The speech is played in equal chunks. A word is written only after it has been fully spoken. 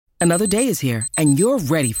Another day is here, and you're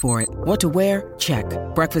ready for it. What to wear? Check.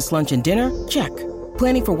 Breakfast, lunch, and dinner? Check.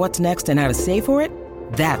 Planning for what's next and how to save for it?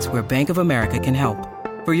 That's where Bank of America can help.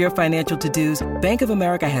 For your financial to-dos, Bank of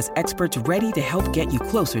America has experts ready to help get you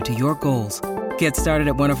closer to your goals. Get started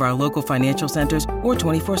at one of our local financial centers or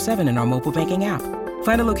 24/7 in our mobile banking app.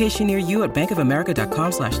 Find a location near you at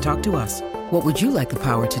bankofamerica.com/talktous. What would you like the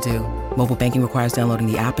power to do? Mobile banking requires downloading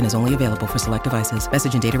the app and is only available for select devices.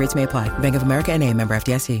 Message and data rates may apply. Bank of America N.A., member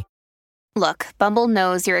FDIC. Look, Bumble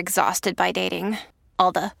knows you're exhausted by dating.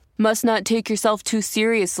 All the must not take yourself too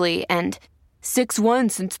seriously and 6'1"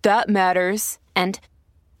 since that matters. And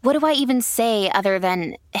what do I even say other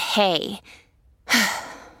than hey?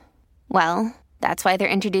 Well, that's why they're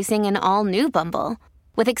introducing an all-new Bumble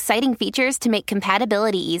with exciting features to make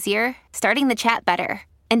compatibility easier, starting the chat better,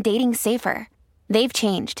 and dating safer. They've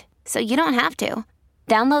changed, so you don't have to.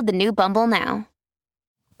 Download the new Bumble now.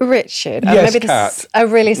 Richard, Yes, maybe Kat. this is a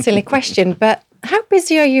really silly question, but how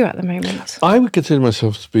busy are you at the moment? I would consider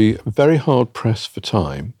myself to be very hard pressed for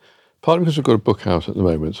time, partly because I've got a book out at the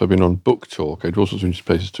moment, so I've been on book talk. I do all sorts of interesting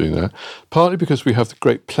places doing that. Partly because we have the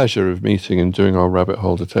great pleasure of meeting and doing our rabbit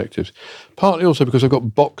hole detectives. Partly also because I've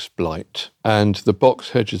got box blight, and the box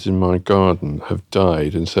hedges in my garden have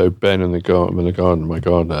died, and so Ben in the garden, my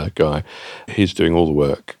gardener guy, he's doing all the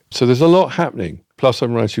work. So there's a lot happening. Plus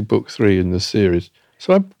I'm writing book 3 in this series.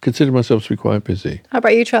 So I consider myself to be quite busy. How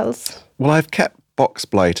about you, Charles? Well, I've kept box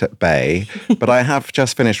blight at bay, but I have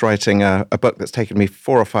just finished writing a book that's taken me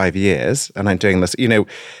 4 or 5 years, and I'm doing this. You know,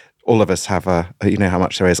 all of us have you know how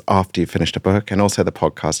much there is after you've finished a book, and also the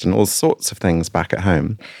podcast and all sorts of things back at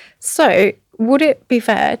home. So, would it be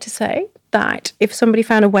fair to say that if somebody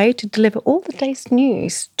found a way to deliver all the day's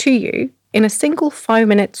news to you in a single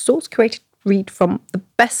 5-minute source-curated read from the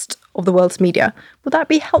best of the world's media, would that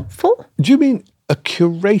be helpful? Do you mean a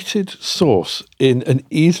curated source in an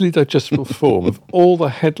easily digestible form of all the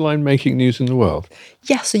headline-making news in the world?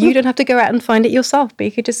 Yes, so you don't have to go out and find it yourself, but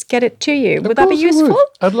you could just get it to you. Would that be useful?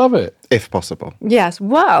 I'd love it. If possible. Yes,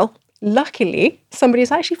 well, luckily,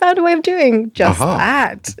 somebody's actually found a way of doing just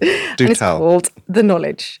that. Do and it's tell. called The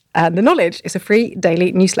Knowledge. And The Knowledge is a free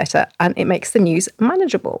daily newsletter, and it makes the news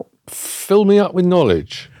manageable. Fill me up with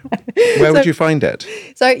knowledge. Where would you find it?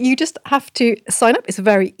 So you just have to sign up. It's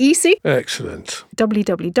very easy. Excellent.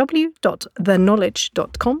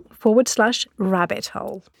 www.theknowledge.com/rabbit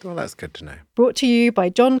hole. Well, that's good to know. Brought to you by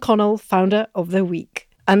John Connell, founder of The Week.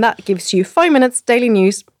 And that gives you 5 minutes daily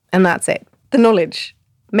news, and that's it. The Knowledge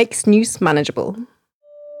makes news manageable.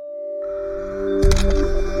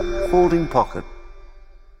 Folding pocket.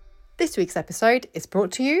 This week's episode is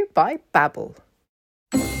brought to you by Babbel.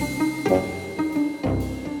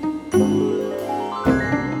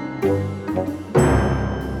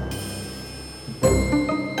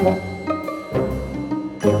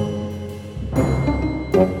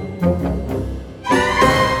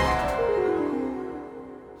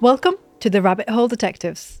 Welcome to The Rabbit Hole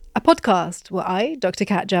Detectives, a podcast where I, Dr.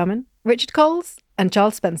 Kat Jarman, Richard Coles, and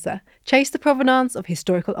Charles Spencer chase the provenance of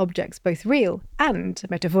historical objects, both real and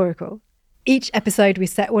metaphorical. Each episode, we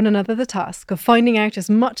set one another the task of finding out as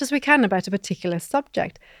much as we can about a particular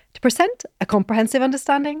subject to present a comprehensive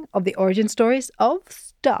understanding of the origin stories of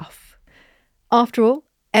stuff. After all,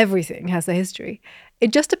 everything has a history.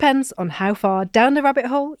 It just depends on how far down the rabbit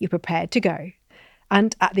hole you're prepared to go.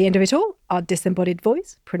 And at the end of it all, our disembodied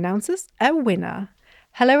voice pronounces a winner.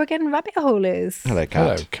 Hello again, rabbit holers. Hello,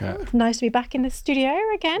 Kat. Hello, Kat. Nice to be back in the studio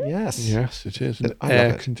again. Yes. Yes, it is. An I love it.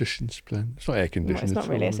 air-conditioned splendid. It's not air-conditioned. No, it's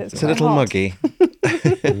not really, is it? It's a little hot. muggy. No.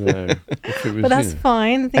 If it was, But that's you know.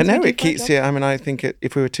 fine. I Things know we do it keeps for a you. I mean, I think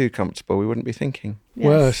if we were too comfortable, we wouldn't be thinking. job.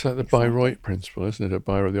 Well, Yes, it's like the exactly. Bayreuth principle, isn't it? At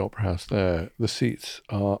Bayreuth, the Opera House there, the seats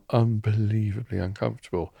are unbelievably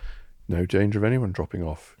uncomfortable. No danger of anyone dropping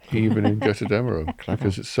off, even in Götterdämmerung,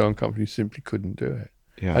 because it's so uncomfortable you simply couldn't do it.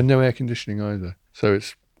 Yeah. And no air conditioning either. So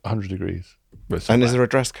it's 100 degrees. But it's And not is bad. there a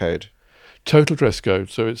dress code? Total dress code.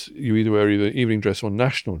 So it's you either wear either evening dress or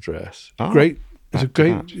national dress. Oh, It's a back to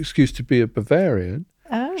great that. excuse to be a Bavarian.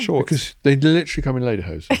 Oh. Shorts. Because they literally come in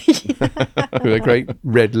lederhosen with their great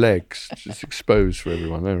red legs just exposed for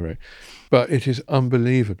everyone. Anyway. But it is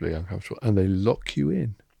unbelievably uncomfortable, and they lock you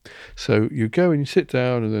in. So you go and you sit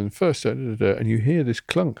down, and then first, and you hear this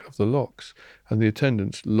clunk of the locks, and the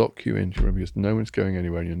attendants lock you into your room because no one's going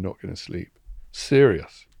anywhere and you're not going to sleep.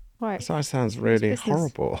 Serious. Right. So that sounds really business.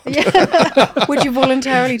 horrible. Yeah. Would you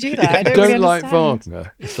voluntarily do that? I don't, Don't really like understand.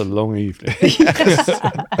 Wagner. It's a long evening.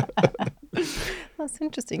 That's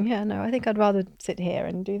interesting. Yeah, no, I think I'd rather sit here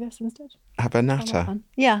and do this instead. Have a natter.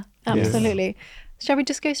 Yeah, absolutely. Shall we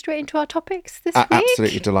just go straight into our topics this week?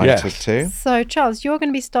 Absolutely delighted Yes. to. So, Charles, you're going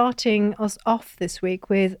to be starting us off this week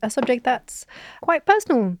with a subject that's quite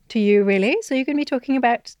personal to you, really. So you're going to be talking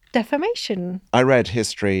about defamation. I read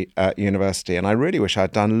history at university and I really wish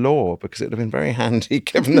I'd done law because it would have been very handy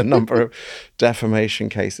given the number of defamation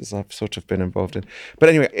cases I've sort of been involved in. But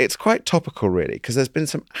anyway, it's quite topical really because there's been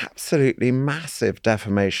some absolutely massive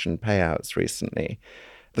defamation payouts recently.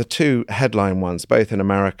 The two headline ones, both in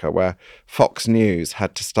America, where Fox News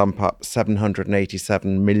had to stump up $787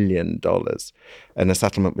 million in a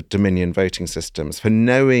settlement with Dominion Voting Systems for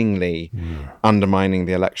knowingly undermining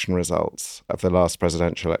the election results of the last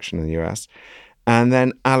presidential election in the US. And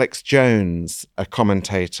then Alex Jones, a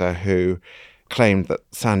commentator who claimed that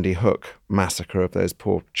Sandy Hook massacre of those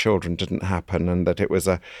poor children didn't happen and that it was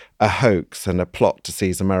a hoax and a plot to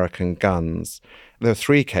seize American guns. There were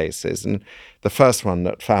three cases, and the first one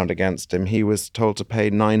that found against him, he was told to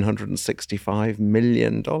pay $965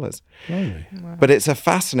 million. Really? Wow. But it's a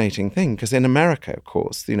fascinating thing because in America, of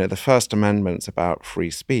course, you know, the First Amendment's about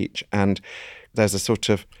free speech, and there's a sort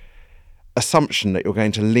of assumption that you're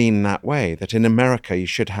going to lean that way, that in America you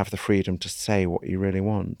should have the freedom to say what you really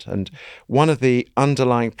want. And one of the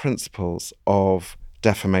underlying principles of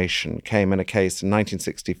defamation came in a case in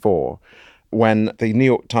 1964 when the New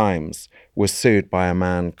York Times was sued by a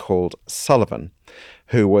man called Sullivan,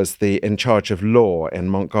 who was in charge of law in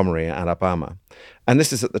Montgomery, Alabama. And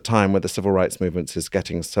this is at the time where the civil rights movement is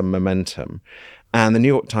getting some momentum. And the New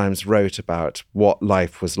York Times wrote about what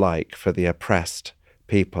life was like for the oppressed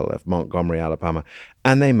people of Montgomery, Alabama,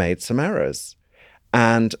 and they made some errors.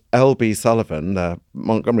 And L.B. Sullivan, the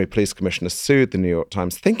Montgomery Police Commissioner, sued the New York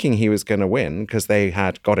Times thinking he was going to win because they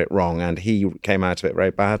had got it wrong and he came out of it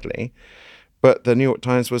very badly. But the New York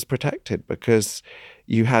Times was protected because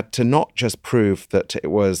you had to not just prove that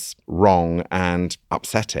it was wrong and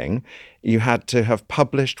upsetting, you had to have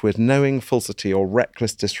published with knowing falsity or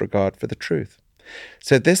reckless disregard for the truth.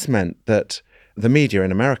 So this meant that the media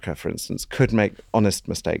in America, for instance, could make honest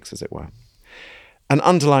mistakes, as it were. An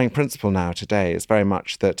underlying principle now today is very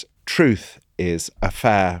much that truth is a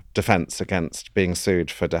fair defense against being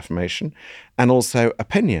sued for defamation, and also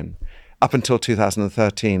opinion. Up until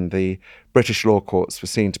 2013, the British law courts were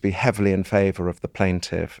seen to be heavily in favour of the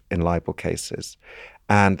plaintiff in libel cases.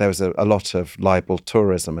 And there was a lot of libel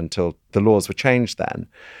tourism until the laws were changed then,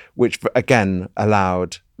 which again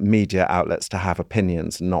allowed media outlets to have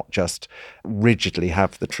opinions and not just rigidly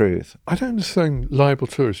have the truth. I don't understand libel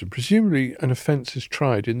tourism. Presumably an offence is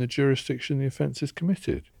tried in the jurisdiction the offence is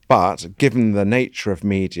committed. But given the nature of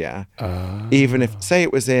media, even if, say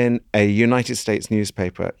it was in a United States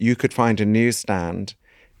newspaper, you could find a newsstand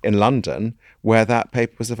in London where that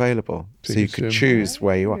paper was available. So you could choose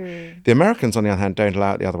where you are. The Americans, on the other hand, don't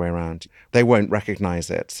allow it the other way around. They won't recognise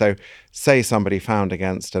it. So say somebody found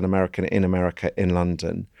against an American in America in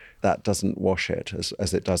London, that doesn't wash it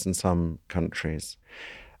as it does in some countries.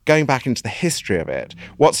 Going back into the history of it,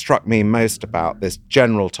 what struck me most about this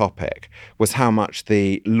general topic was how much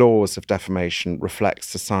the laws of defamation reflect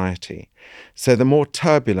society. So the more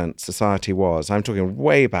turbulent society was, I'm talking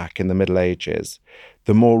way back in the Middle Ages,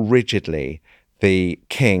 the more rigidly the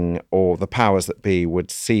king or the powers that be would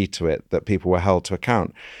see to it that people were held to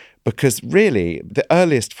account. Because really, the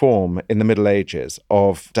earliest form in the Middle Ages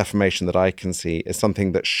of defamation that I can see is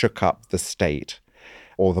something that shook up the state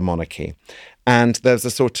or the monarchy. And there's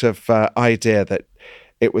a sort of idea that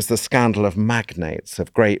it was the scandal of magnates,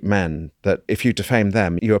 of great men, that if you defamed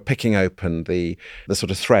them, you were picking open the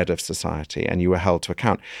sort of thread of society and you were held to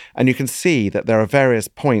account. And you can see that there are various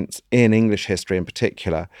points in English history in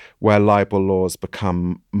particular where libel laws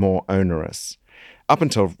become more onerous. Up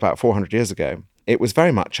until about 400 years ago, it was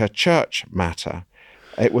very much a church matter.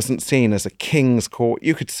 It wasn't seen as a king's court.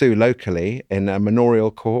 You could sue locally in a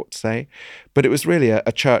manorial court, say, but it was really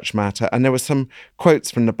a church matter. And there were some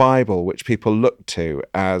quotes from the Bible which people looked to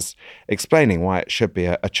as explaining why it should be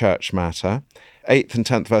a church matter. 8th and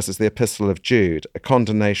 10th verses of the Epistle of Jude, a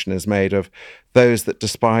condemnation is made of those that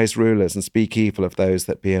despise rulers and speak evil of those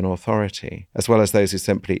that be in authority, as well as those who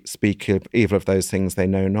simply speak evil of those things they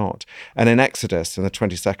know not. And in Exodus, in the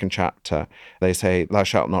 22nd chapter, they say, thou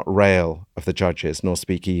shalt not rail of the judges, nor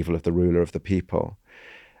speak evil of the ruler of the people.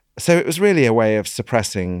 So it was really a way of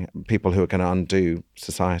suppressing people who are going to undo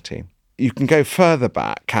society. You can go further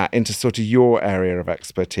back, Kat, into sort of your area of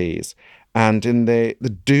expertise. And in the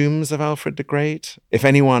dooms of Alfred the Great, if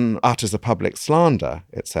anyone utters a public slander,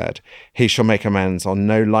 it said, he shall make amends on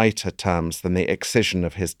no lighter terms than the excision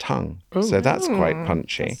of his tongue. So that's quite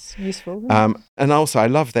punchy. That's useful. And also, I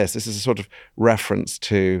love this. This is a sort of reference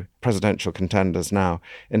to presidential contenders now.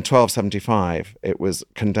 In 1275, it was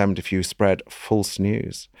condemned if you spread false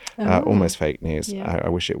news, almost fake news. Yeah. I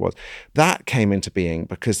wish it was. That came into being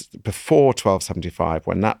because before 1275,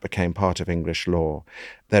 when that became part of English law,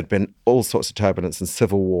 there'd been all sorts of turbulence and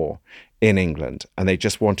civil war in England, and they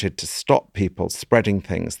just wanted to stop people spreading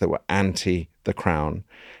things that were anti the crown.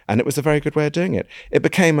 And it was a very good way of doing it. It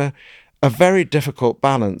became a very difficult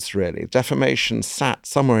balance, really. Defamation sat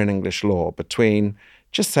somewhere in English law between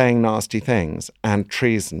just saying nasty things and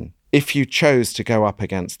treason. If you chose to go up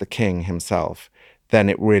against the king himself, then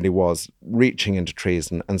it really was reaching into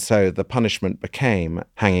treason. And so the punishment became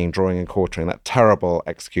hanging, drawing and quartering, that terrible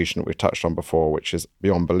execution that we've touched on before, which is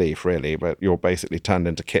beyond belief, really, but you're basically turned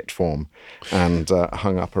into kit form and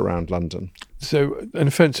hung up around London. So an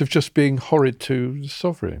offence of just being horrid to the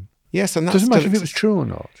sovereign. Yes, and that doesn't matter if it was true or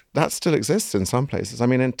not. That still exists in some places. I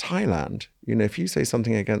mean, in Thailand, if you say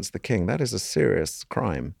something against the king, that is a serious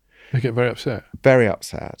crime. They get very upset. Very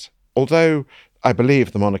upset. Although I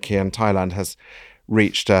believe the monarchy in Thailand has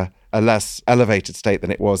reached a less elevated state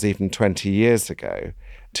than it was even 20 years ago,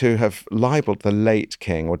 to have libelled the late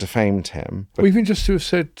king or defamed him. Or even just to have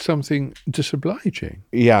said something disobliging.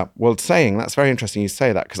 Yeah, well, that's very interesting you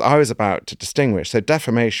say that, because I was about to distinguish. So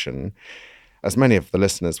defamation, as many of the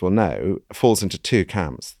listeners will know, falls into two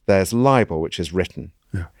camps. There's libel, which is written,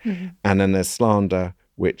 and then there's slander,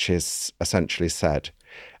 which is essentially said.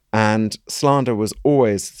 And slander was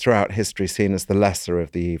always, throughout history, seen as the lesser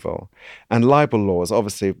of the evil. And libel laws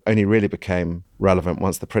obviously only really became relevant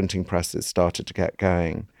once the printing presses started to get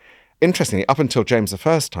going. Interestingly, up until James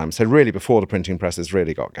I's time, so really before the printing presses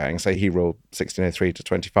really got going, so he ruled 1603 to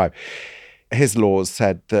 25, his laws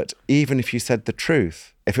said that even if you said the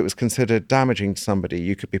truth, if it was considered damaging to somebody,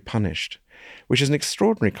 you could be punished, which is an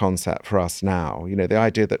extraordinary concept for us now. The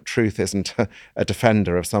idea that truth isn't a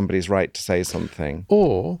defender of somebody's right to say something.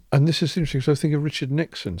 Or, and this is interesting, so I think of Richard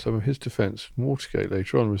Nixon, some of his defence from Watergate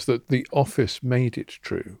later on, was that the office made it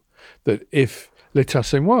true. That if, l'état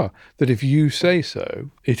c'est moi, that if you say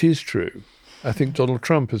so, it is true. I think Donald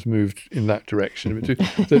Trump has moved in that direction,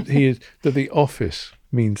 that the office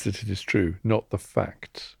means that it is true, not the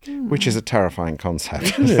facts. Which is a terrifying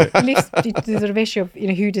concept. At least the sort of issue of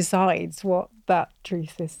who decides what that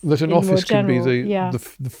truth is. That an office can be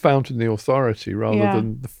the fountain, the authority, rather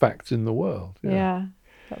than the facts in the world. Yeah,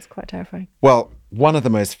 that's quite terrifying. Well, one of the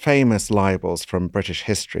most famous libels from British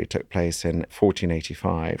history took place in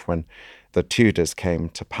 1485 when the Tudors came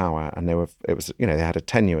to power, and they had a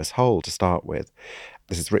tenuous hold to start with.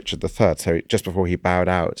 This is Richard III, so just before he bowed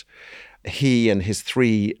out, he and his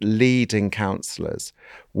three leading councillors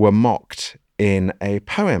were mocked in a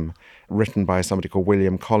poem written by somebody called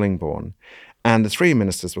William Collingbourne. And the three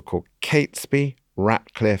ministers were called Catesby,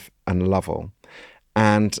 Ratcliffe and Lovell.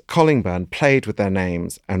 And Collingbourne played with their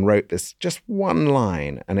names and wrote this just one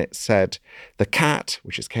line, and it said, "The cat,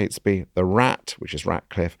 which is Catesby, the rat, which is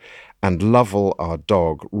Ratcliffe, and Lovell, our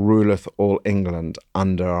dog, ruleth all England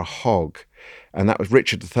under a hog." And that was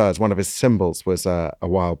Richard III's, one of his symbols was a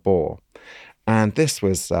wild boar. And this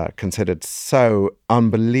was considered so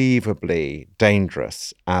unbelievably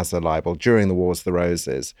dangerous as a libel during the Wars of the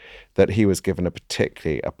Roses that he was given a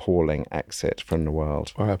particularly appalling exit from the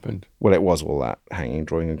world. What happened? Well, it was all that hanging,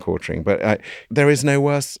 drawing and quartering. But there is no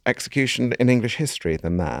worse execution in English history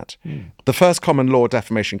than that. The first common law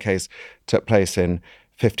defamation case took place in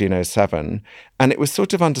 1507, and it was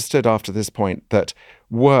sort of understood after this point that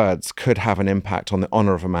words could have an impact on the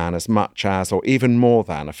honour of a man as much as, or even more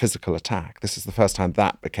than, a physical attack. This is the first time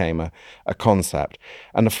that became a concept.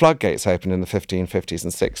 And the floodgates opened in the 1550s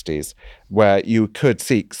and 60s, where you could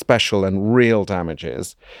seek special and real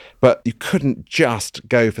damages, but you couldn't just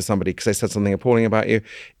go for somebody because they said something appalling about you.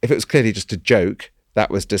 If it was clearly just a joke,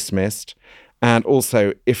 that was dismissed. And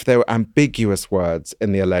also, if there were ambiguous words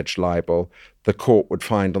in the alleged libel, the court would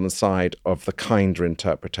find on the side of the kinder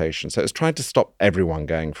interpretation. So it was trying to stop everyone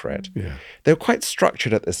going for it. Yeah. They were quite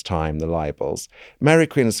structured at this time, the libels. Mary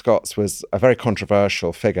Queen of Scots was a very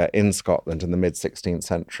controversial figure in Scotland in the mid-16th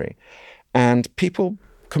century. And people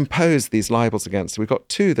composed these libels against her. We've got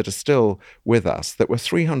two that are still with us that were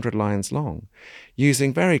 300 lines long,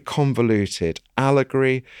 using very convoluted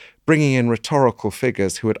allegory, bringing in rhetorical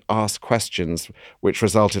figures who would ask questions which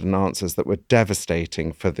resulted in answers that were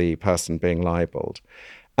devastating for the person being libelled.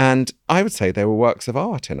 And I would say they were works of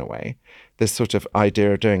art in a way, this sort of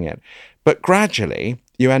idea of doing it. But gradually,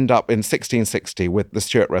 you end up in 1660 with the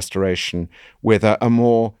Stuart Restoration with a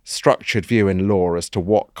more structured view in law as to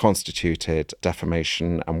what constituted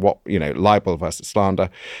defamation and what, libel versus slander.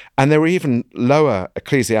 And there were even lower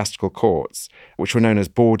ecclesiastical courts, which were known as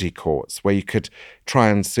bawdy courts, where you could try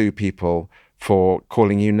and sue people for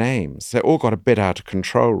calling you names. So it all got a bit out of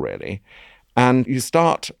control, really. And you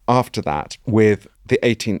start after that with the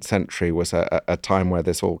 18th century was a time where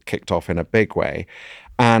this all kicked off in a big way.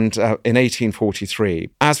 And in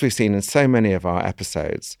 1843, as we've seen in so many of our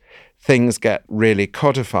episodes, things get really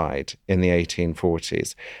codified in the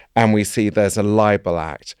 1840s. And we see there's a libel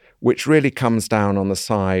act, which really comes down on the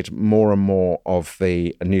side more and more of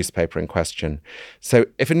the newspaper in question. So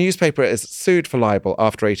if a newspaper is sued for libel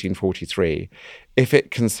after 1843, if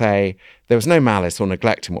it can say there was no malice or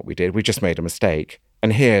neglect in what we did, we just made a mistake,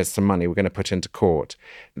 and here's some money we're going to put into court,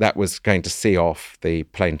 that was going to see off the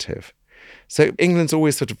plaintiff. So England's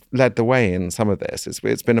always sort of led the way in some of this.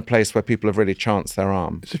 It's been a place where people have really chanced their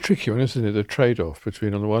arm. It's a tricky one, isn't it? The trade-off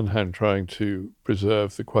between, on the one hand, trying to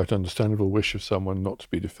preserve the quite understandable wish of someone not to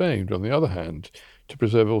be defamed, on the other hand, to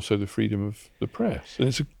preserve also the freedom of the press. And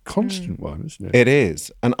it's a constant one, isn't it? It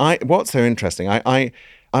is. And what's so interesting, I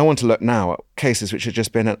want to look now at cases which have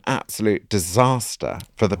just been an absolute disaster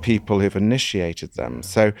for the people who've initiated them.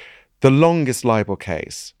 So the longest libel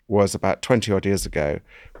case was about 20 odd years ago,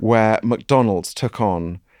 where McDonald's took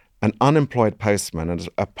on an unemployed postman and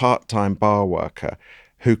a part-time bar worker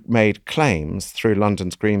who made claims through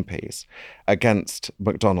London's Greenpeace against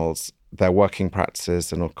McDonald's, their working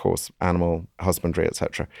practices and, of course, animal husbandry,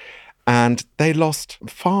 etc. And they lost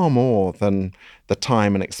far more than the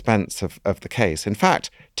time and expense of the case. In fact,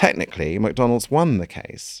 technically, McDonald's won the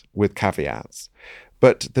case with caveats.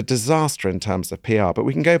 But the disaster in terms of PR, but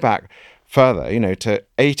we can go back further, to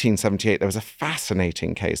 1878, there was a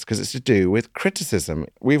fascinating case because it's to do with criticism.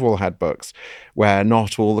 We've all had books where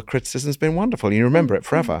not all the criticism's been wonderful. You remember it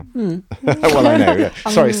forever. Well, I know. Yeah.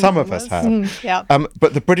 Sorry, some of us have. Yeah.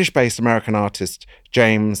 But the British-based American artist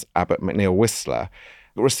James Abbott McNeill Whistler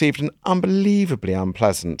received an unbelievably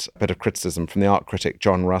unpleasant bit of criticism from the art critic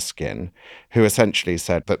John Ruskin, who essentially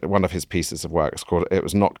said that one of his pieces of work, it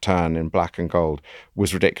was Nocturne in black and gold,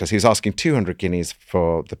 was ridiculous. He was asking 200 guineas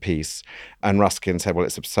for the piece, and Ruskin said, well,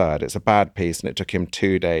 it's absurd. It's a bad piece, and it took him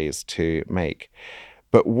 2 days to make.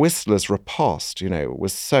 But Whistler's riposte,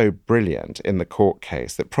 was so brilliant in the court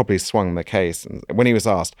case that probably swung the case. And when he was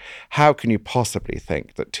asked, how can you possibly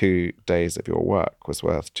think that 2 days of your work was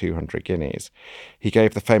worth 200 guineas? He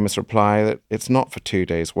gave the famous reply that it's not for 2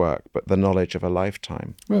 days' work, but the knowledge of a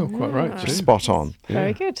lifetime. Well, quite right, too. Spot on.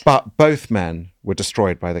 Very good. But both men were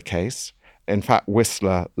destroyed by the case. In fact,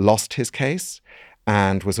 Whistler lost his case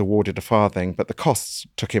and was awarded a farthing, but the costs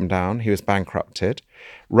took him down. He was bankrupted.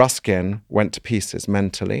 Ruskin went to pieces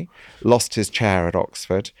mentally, lost his chair at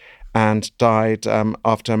Oxford, and died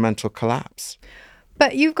after a mental collapse.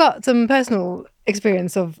 But you've got some personal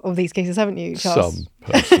experience of these cases, haven't you, Charles? Some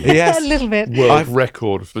person. Yes. A little bit. World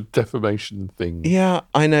record for defamation things. Yeah,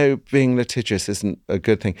 I know being litigious isn't a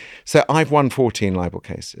good thing. So I've won 14 libel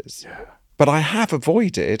cases. Yeah. But I have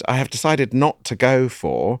decided not to go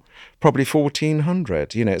for probably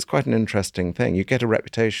 1,400. It's quite an interesting thing. You get a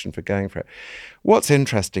reputation for going for it. What's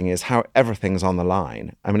interesting is how everything's on the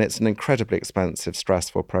line. I mean, it's an incredibly expensive,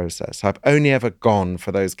 stressful process. I've only ever gone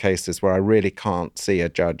for those cases where I really can't see a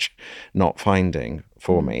judge not finding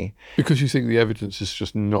for me. Because you think the evidence is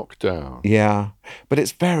just knocked down. Yeah, but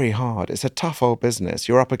it's very hard. It's a tough old business.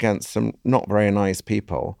 You're up against some not very nice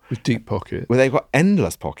people. With deep pockets. Well, they've got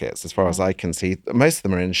endless pockets as far as I can see. Most of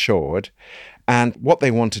them are insured. And what they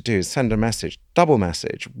want to do is send a message, double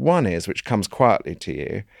message. One is, which comes quietly to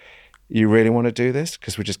you, you really want to do this?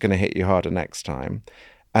 Because we're just going to hit you harder next time.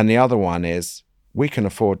 And the other one is, we can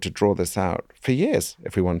afford to draw this out for years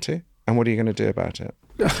if we want to. And what are you going to do about it?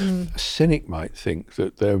 A cynic might think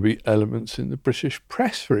that there will be elements in the British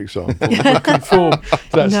press, for example, that conform to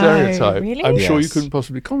that stereotype. Really? I'm sure you Yes. couldn't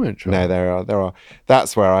possibly comment, Charles. No, there are.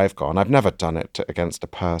 That's where I've gone. I've never done it against a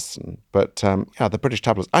person. But the British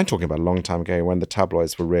tabloids, I'm talking about a long time ago when the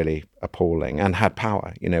tabloids were really appalling and had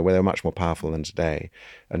power, where they were much more powerful than today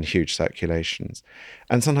and huge circulations.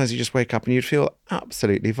 And sometimes you just wake up and you'd feel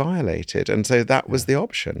absolutely violated. And so that was the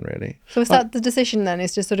option, really. So was that the decision then?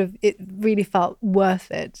 Is just sort of, it really felt worth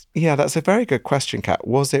it? Yeah, that's a very good question, Kat.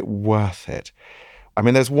 Was it worth it? I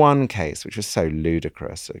mean, there's one case which was so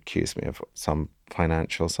ludicrous, it accused me of some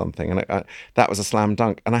financial something, and that was a slam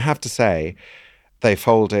dunk. And I have to say, they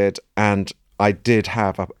folded, and I did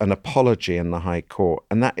have an apology in the High Court,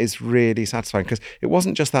 and that is really satisfying because it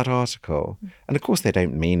wasn't just that article. And of course, they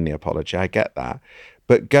don't mean the apology, I get that.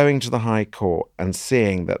 But going to the High Court and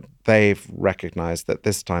seeing that they've recognised that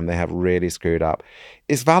this time they have really screwed up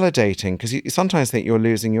is validating, because you sometimes think you're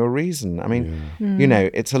losing your reason. I mean, you know,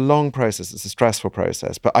 it's a long process, it's a stressful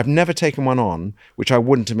process, but I've never taken one on which I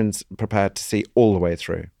wouldn't have been prepared to see all the way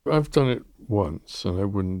through. I've done it once and I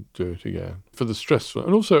wouldn't do it again for the stressful.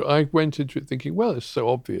 And also I went into it thinking, well, it's so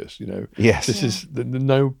obvious, you know. Yes. This is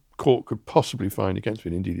no court could possibly find against me,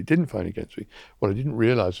 and indeed it didn't find against me. What I didn't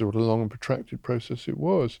realise was what a long and protracted process it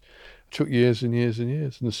was. It took years and years and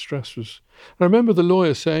years, and the stress was... And I remember the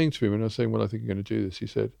lawyer saying to me when I was saying, well, I think I'm going to do this, he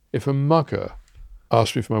said, if a mugger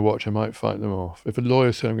asked me for my watch, I might fight them off. If a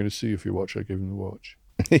lawyer said, I'm going to sue you for your watch, I'd give him the watch.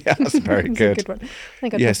 Yeah, that's very good. That's a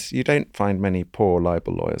good one. Yes, you don't find many poor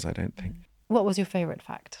libel lawyers, I don't think. What was your favourite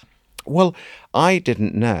fact? Well, I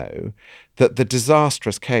didn't know that the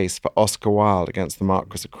disastrous case for Oscar Wilde against the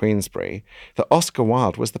Marquess of Queensberry, that Oscar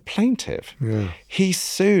Wilde was the plaintiff. Yeah. He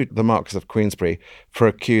sued the Marquess of Queensberry for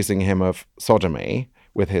accusing him of sodomy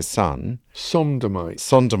with his son. Sodomite.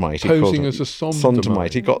 Sodomite. Posing as a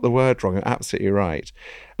sodomite. He got the word wrong, absolutely right.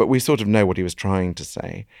 But we sort of know what he was trying to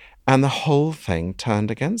say. And the whole thing turned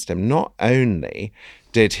against him. Not only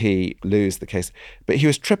did he lose the case, but he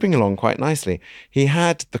was tripping along quite nicely. He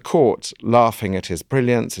had the court laughing at his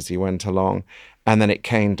brilliance as he went along, and then it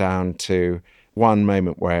came down to one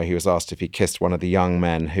moment where he was asked if he kissed one of the young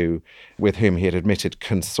men with whom he had admitted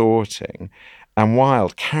consorting. And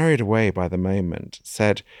Wilde, carried away by the moment,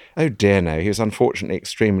 said, oh dear no, he was unfortunately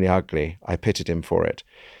extremely ugly. I pitied him for it.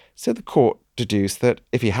 So the court deduced that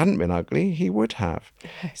if he hadn't been ugly, he would have.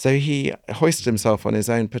 So he hoisted himself on his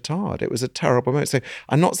own petard. It was a terrible moment. So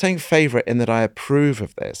I'm not saying favourite in that I approve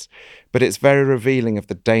of this, but it's very revealing of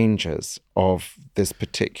the dangers of this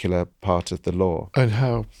particular part of the law. And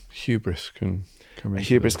how hubris can come in.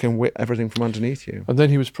 Hubris can whip everything from underneath you. And then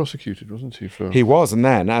he was prosecuted, wasn't he? He was. And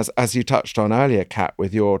then, as you touched on earlier, Kat,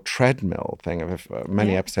 with your treadmill thing of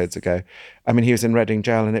many episodes ago, I mean, he was in Reading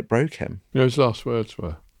jail and it broke him. You know, his last words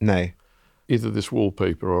were... No. Either this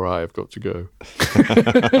wallpaper or I have got to go.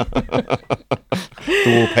 The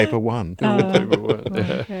wallpaper won. The wallpaper won,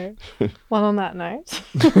 yeah. Okay. Well, on that note,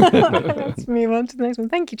 let's move on to the next one.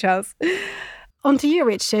 Thank you, Charles. On to you,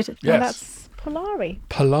 Richard. Yes. And that's Polari.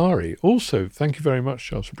 Polari. Also, thank you very much,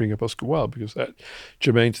 Charles, for bringing up Oscar Wilde, because that's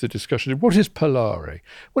germane to the discussion. What is Polari?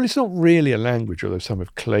 Well, it's not really a language, although some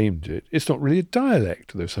have claimed it. It's not really a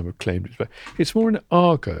dialect, although some have claimed it. But it's more an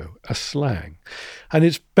argot, a slang. And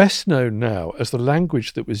it's best known now as the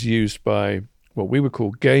language that was used by what we would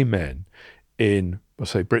call gay men in,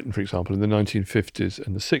 say, Britain, for example, in the 1950s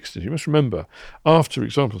and the 60s. You must remember, after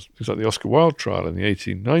examples, things like the Oscar Wilde trial in the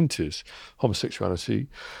 1890s, homosexuality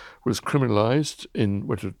was criminalised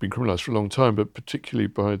which had been criminalised for a long time, but particularly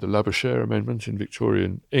by the Labouchere Amendment in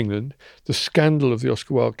Victorian England. The scandal of the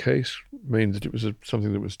Oscar Wilde case meant that it was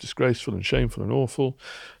something that was disgraceful and shameful and awful.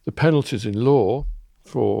 The penalties in law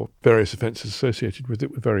for various offences associated with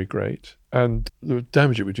it were very great, and the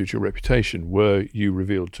damage it would do to your reputation were you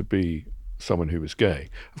revealed to be someone who was gay.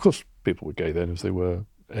 Of course, people were gay then, as they were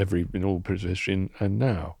in all periods of history and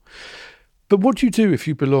now. But what do you do if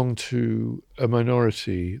you belong to a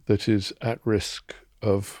minority that is at risk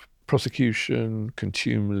of prosecution,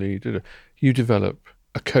 contumely? You develop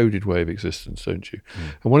a coded way of existence, don't you?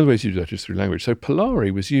 And one of the ways you do that is through language. So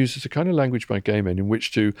Polari was used as a kind of language by gay men in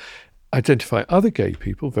which to identify other gay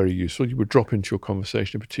people, very useful. You would drop into your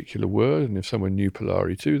conversation a particular word, and if someone knew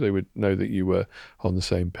Polari too, they would know that you were on the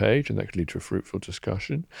same page, and that could lead to a fruitful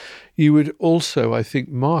discussion. You would also, I think,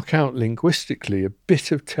 mark out linguistically a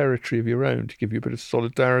bit of territory of your own to give you a bit of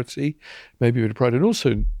solidarity, maybe a bit of pride, and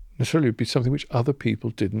also necessarily would be something which other people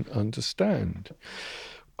didn't understand.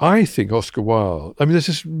 I think Oscar Wilde, there's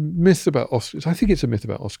this myth about Oscar, I think it's a myth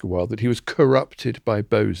about Oscar Wilde that he was corrupted by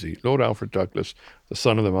Bosie. Lord Alfred Douglas, the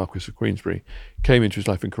son of the Marquess of Queensberry, came into his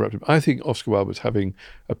life and corrupted him. I think Oscar Wilde was having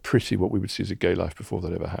a pretty, what we would see as a gay life before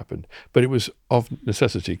that ever happened. But it was of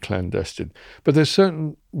necessity clandestine. But there's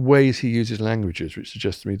certain ways he uses languages which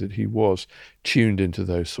suggest to me that he was tuned into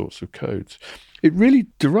those sorts of codes. It really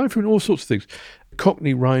derived from all sorts of things.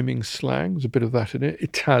 Cockney rhyming slang, there's a bit of that in it.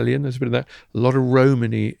 Italian, there's a bit of that. A lot of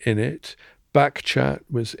Romany in it. Backchat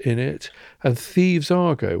was in it. And thieves'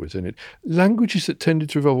 argot was in it. Languages that tended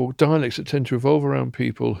to evolve, or dialects that tend to evolve around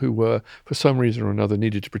people who were, for some reason or another,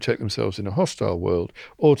 needed to protect themselves in a hostile world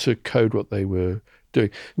or to code what they were doing.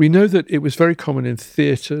 We know that it was very common in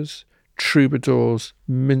theatres, troubadours,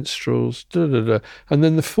 minstrels, and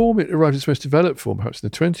then the form it arrived its most developed form, perhaps in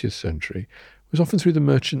the 20th century, was often through the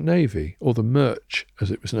merchant navy, or the Merch, as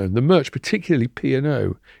it was known. The Merch, particularly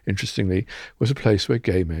P&O, interestingly, was a place where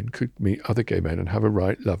gay men could meet other gay men and have a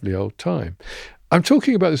right lovely old time. I'm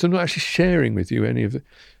talking about this. I'm not actually sharing with you any of the...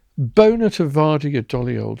 Bona to Vardy a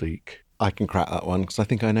dolly old eek. I can crack that one because I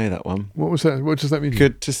think I know that one. What was that? What does that mean?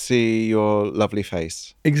 Good to see your lovely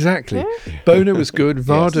face. Exactly. Bona was good.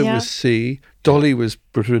 Varda Yes. was C. Dolly was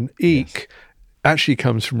Britain. Eek actually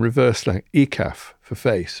comes from reverse slang. Ekaf for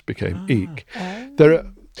face became eek.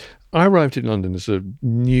 I arrived in London as a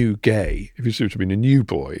new gay, if you see what I mean, a new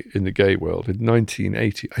boy in the gay world in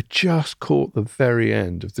 1980. I just caught the very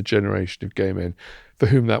end of the generation of gay men for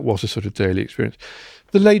whom that was a sort of daily experience.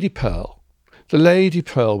 The Lady Pearl. The Lady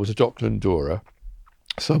Pearl was a Dockland Dora,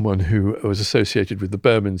 someone who was associated with the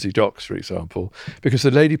Bermondsey Docks, for example, because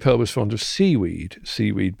the Lady Pearl was fond of seaweed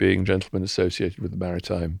being gentlemen associated with the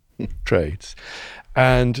maritime trades.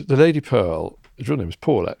 And the Lady Pearl, his real name was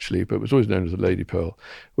Paul actually, but was always known as the Lady Pearl,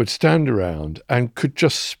 would stand around and could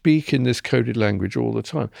just speak in this coded language all the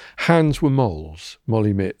time. Hands were moles,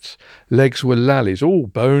 molly mitts. Legs were lallies, all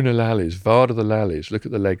bona lallies, Varda the lallies. Look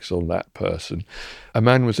at the legs on that person. A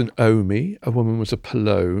man was an omi, a woman was a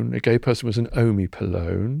polone, a gay person was an omi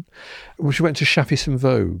polone. When she went to chaffy some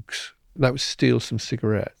vogues, that was steal some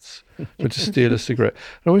cigarettes. Went to steal a cigarette.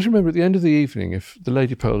 And I always remember at the end of the evening, if the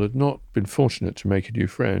Lady Pearl had not been fortunate to make a new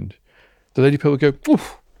friend, the Lady Pearl would go,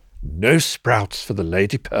 "Oof, no sprouts for the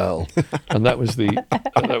Lady Pearl," and that was the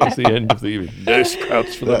end of the evening. No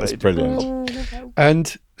sprouts for the Lady brilliant. Pearl.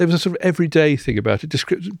 And there was a sort of everyday thing about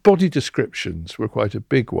it. Body descriptions were quite a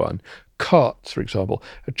big one. Carts, for example,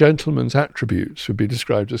 a gentleman's attributes would be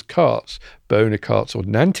described as carts, bona carts or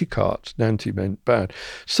nanty carts. Nanty meant bad.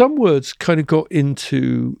 Some words kind of got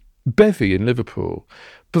into bevy in Liverpool.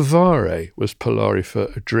 Bavare was Polari for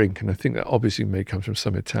a drink, and I think that obviously may come from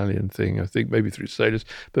some Italian thing, I think maybe through sailors,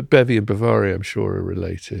 but bevy and Bavare I'm sure are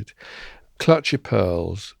related. Clutch your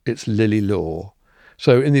pearls, it's Lily Law.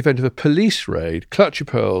 So in the event of a police raid, clutch your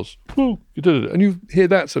pearls, you did it. And you hear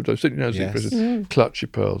that sometimes, don't you now? Yes. Clutch your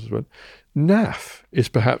pearls as well. Naff is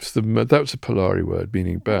perhaps that was a Polari word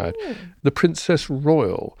meaning bad. The Princess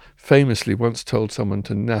Royal famously once told someone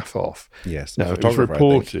to naff off. Yes, now it was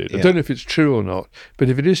reported. I don't know if it's true or not, but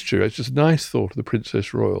if it is true, it's just a nice thought of the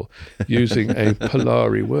Princess Royal using a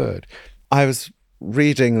Polari word. I was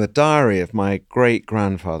reading the diary of my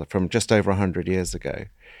great-grandfather from just over 100 years ago,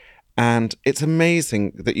 and it's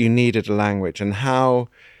amazing that you needed a language and how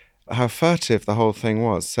furtive the whole thing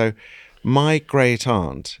was. So my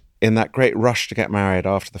great-aunt, in that great rush to get married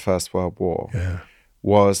after the First World War,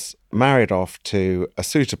 was married off to a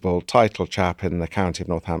suitable title chap in the county of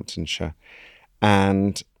Northamptonshire.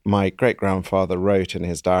 And my great-grandfather wrote in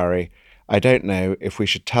his diary, "I don't know if we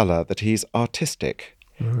should tell her that he's artistic."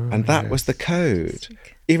 And that was the code.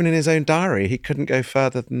 Even in his own diary, he couldn't go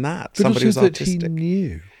further than that. But Somebody was also that artistic. he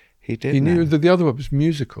knew. He did He knew know. that the other one was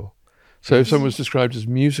musical. So if someone was described as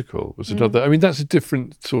musical, was another... I mean, that's a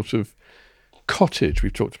different sort of cottage.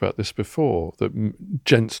 We've talked about this before, that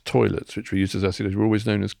gents' toilets, which were used as essayers, were always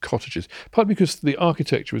known as cottages, partly because the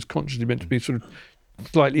architecture was consciously meant to be sort of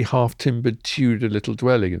slightly half-timbered, Tudor little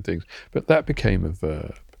dwelling and things, but that became a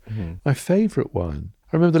verb. My favourite one,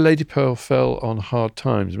 I remember the Lady Pearl fell on hard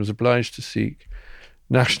times and was obliged to seek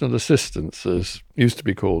national assistance, as used to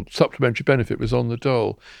be called. Supplementary benefit was on the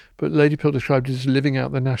dole, but Lady Pearl described it as living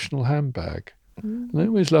out the national handbag. And I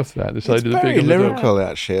always loved that. This It's idea of very being on the dole. lyrical,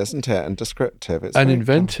 actually, isn't it? And descriptive. It's And very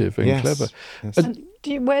inventive and Yes, clever. yes.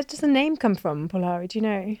 And where does the name come from, Polari? Do you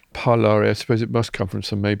know? Parlare, I suppose it must come from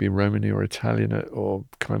some maybe Romany or Italian or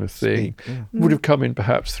kind of thing. Speak, yeah. Would have come in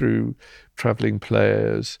perhaps through travelling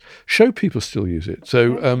players. Show people still use it.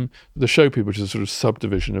 So the show people, which is a sort of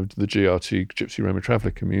subdivision of the GRT, Gypsy Roma Traveller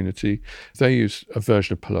community, they use a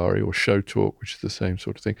version of Polari or show talk, which is the same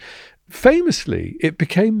sort of thing. Famously, it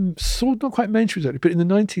became sort of not quite mainstream exactly, but in the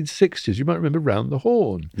 1960s, you might remember Round the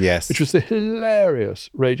Horn. Yes. Which was the hilarious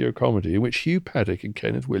radio comedy in which Hugh Paddock and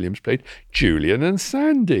Kenneth Williams played Julian and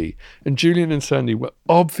Sandy. And Julian and Sandy were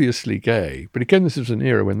obviously gay. But again, this was an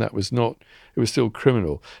era when that was not, it was still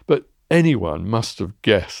criminal. But anyone must have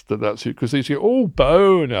guessed that that's who, because they used to go, "Oh,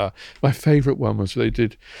 boner." My favourite one was they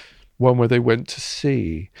did one where they went to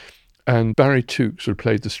sea. And Barry Took sort of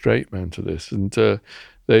played the straight man to this. And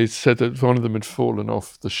they said that one of them had fallen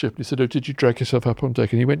off the ship. And he said, "Oh, did you drag yourself up on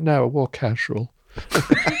deck?" And he went, "No, I wore casual."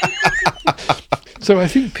 So I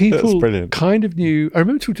think people kind of knew. I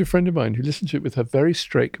remember talking to a friend of mine who listened to it with her very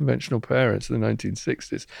straight, conventional parents in the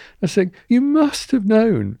 1960s. And saying, "You must have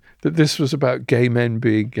known that this was about gay men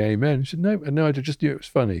being gay men." She said, "No, I just knew it was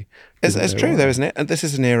funny." It's true, though, isn't it? And this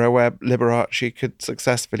is an era where Liberace could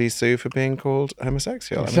successfully sue for being called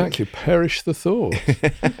homosexual. Exactly, perish the thought.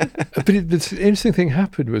 But the interesting thing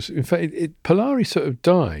happened was, in fact, Polari sort of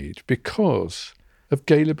died because of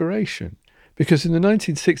gay liberation. Because in the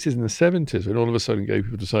 1960s and the 70s, when all of a sudden gay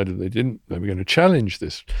people decided they were going to challenge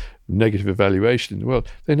this negative evaluation in the world,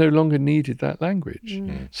 they no longer needed that language.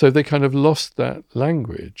 So they kind of lost that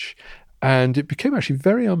language. And it became actually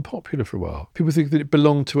very unpopular for a while. People think that it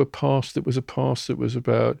belonged to a past that was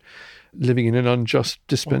about living in an unjust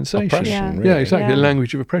dispensation. Oppression, really. Yeah, exactly. Yeah. A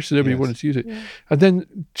language of oppression. Nobody wanted to use it. Yeah. And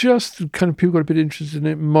then just kind of people got a bit interested in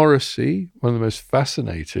it. Morrissey, one of the most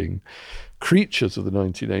fascinating creatures of the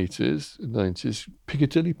 1980s, 90s,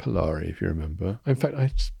 Piccadilly Polari, if you remember. In fact, I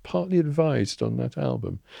partly advised on that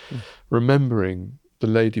album, remembering the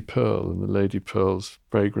Lady Pearl and the Lady Pearl's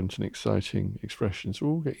fragrant and exciting expressions.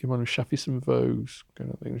 Get you one of Chavvie some Vogues.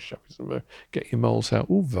 Get your moles out.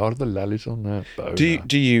 Var the lallies on that bow.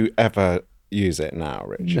 Do you ever use it now,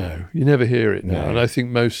 Richard? No, you never hear it now. No. And I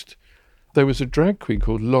think there was a drag queen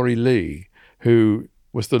called Laurie Lee, who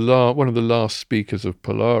was one of the last speakers of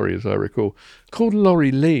Polari, as I recall, called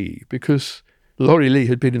Laurie Lee because Laurie Lee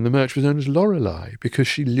had been in the merch, was known as Lorelei because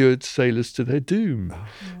she lured sailors to their doom. Oh.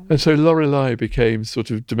 And so Lorelei became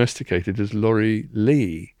sort of domesticated as Laurie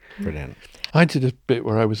Lee. Brilliant. I did a bit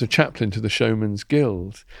where I was a chaplain to the Showman's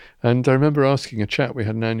Guild. And I remember asking a chap, we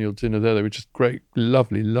had an annual dinner there, they were just great,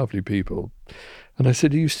 lovely, lovely people. And I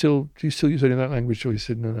said, do you still use any of that language? Or he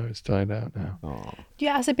said, no, it's died out now. Oh.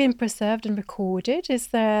 Yeah, has it been preserved and recorded? You're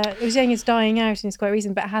saying it's dying out and it's quite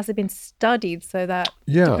recent, but has it been studied so that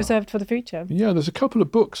it's preserved for the future? Yeah, there's a couple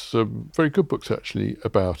of books, very good books actually,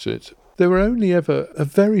 about it. There were only ever a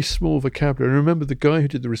very small vocabulary. I remember the guy who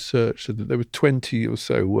did the research said that there were 20 or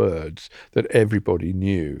so words that everybody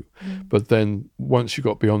knew. But then once you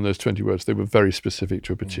got beyond those 20 words, they were very specific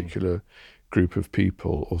to a particular group of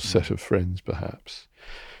people or set of friends, perhaps.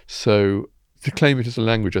 So to claim it as a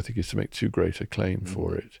language, I think, is to make too great a claim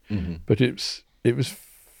for it. But it was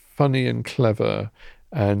funny and clever,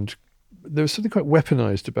 and there was something quite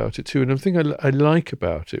weaponized about it too. And the thing I like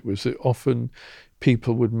about it was that often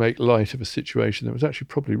people would make light of a situation that was actually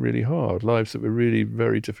probably really hard, lives that were really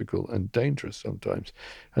very difficult and dangerous sometimes.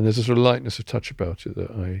 And there's a sort of lightness of touch about it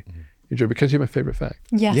that I enjoy. But can I tell you my favourite fact?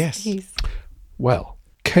 Yes, please. Well,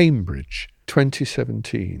 Cambridge,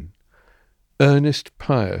 2017. Ernest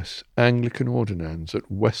Pius Anglican Ordinands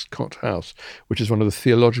at Westcott House, which is one of the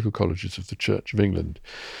theological colleges of the Church of England,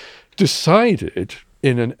 decided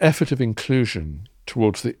in an effort of inclusion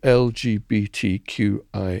towards the LGBTQIA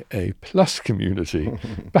plus community,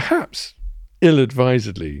 perhaps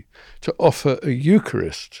ill-advisedly, to offer a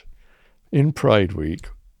Eucharist in Pride Week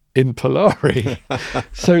in Polari.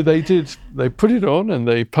 So they put it on and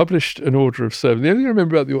they published an order of service. The only thing I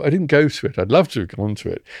remember about I didn't go to it, I'd love to have gone to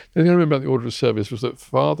it. The only thing I remember about the order of service was that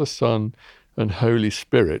Father, Son and Holy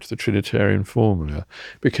Spirit, the Trinitarian formula,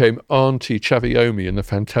 became Auntie, Chavvie in the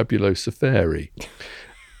Fantabulosa fairy.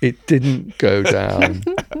 It didn't go down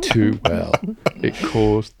too well. It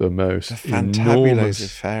caused the most Fantabulosa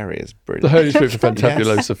fairy is brilliant. The Holy Spirit, the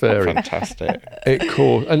Fantabulosa fairy. Fantastic. It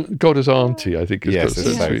caused, and God as Auntie, I think, Yes,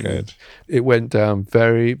 it's so good. It went down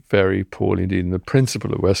very, very poorly indeed. And the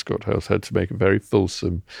principal of Westcott House had to make a very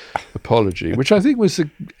fulsome apology, which I think was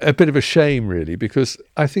a bit of a shame, really, because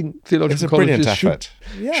I think theological colleges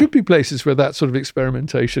should be places where that sort of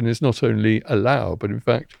experimentation is not only allowed, but in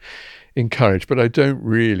fact encouraged. But I don't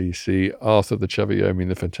really see Arthur the Chavvie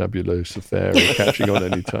and the Fantabulosa fairy catching on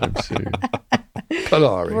anytime soon.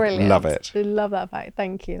 Polari. Brilliant. Love it. I love that fact.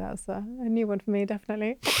 Thank you. That's a new one for me,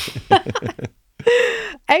 definitely.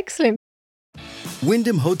 Excellent.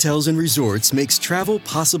 Wyndham Hotels and Resorts makes travel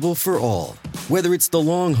possible for all. Whether it's the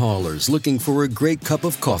long haulers looking for a great cup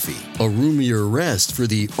of coffee, a roomier rest for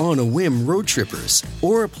the on-a-whim road trippers,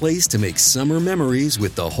 or a place to make summer memories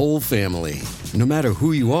with the whole family. No matter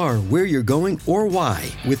who you are, where you're going, or why,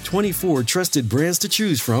 with 24 trusted brands to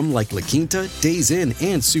choose from like La Quinta, Days Inn,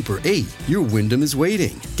 and Super 8, your Wyndham is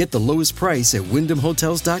waiting. Get the lowest price at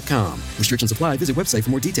WyndhamHotels.com. Restrictions apply. Visit website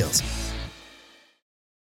for more details.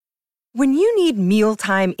 When you need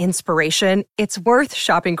mealtime inspiration, it's worth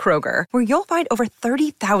shopping Kroger, where you'll find over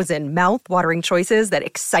 30,000 mouth-watering choices that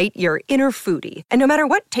excite your inner foodie. And no matter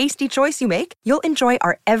what tasty choice you make, you'll enjoy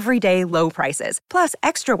our everyday low prices, plus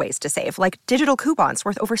extra ways to save, like digital coupons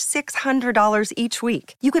worth over $600 each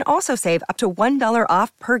week. You can also save up to $1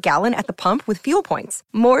 off per gallon at the pump with fuel points.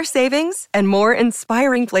 More savings and more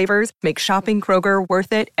inspiring flavors make shopping Kroger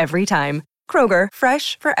worth it every time. Kroger,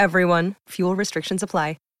 fresh for everyone. Fuel restrictions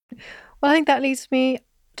apply. Well, I think that leads me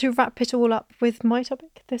to wrap it all up with my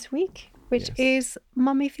topic this week, which is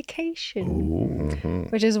mummification,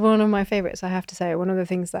 which is one of my favourites, I have to say. One of the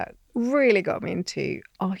things that really got me into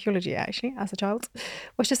archaeology, actually, as a child,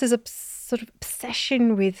 was just this sort of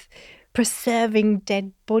obsession with preserving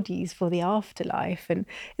dead bodies for the afterlife. And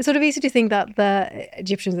it's sort of easy to think that the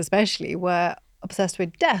Egyptians especially were obsessed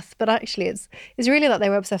with death, but actually it's really that they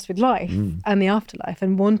were obsessed with life and the afterlife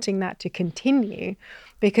and wanting that to continue,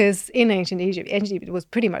 because in ancient Egypt was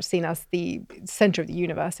pretty much seen as the center of the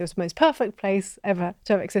universe. It was the most perfect place ever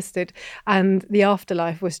to have existed, and the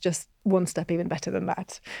afterlife was just one step even better than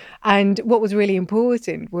that. And what was really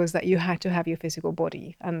important was that you had to have your physical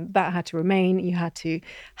body, and that had to remain. You had to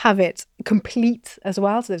have it complete as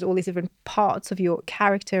well. So there's all these different parts of your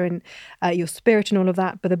character and your spirit and all of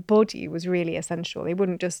that, but the body was really essential. They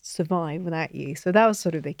wouldn't just survive without you. So that was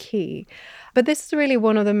sort of the key. But this is really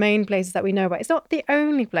one of the main places that we know about. It's not the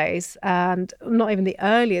only place, and not even the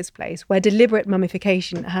earliest place, where deliberate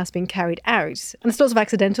mummification has been carried out. And there's lots of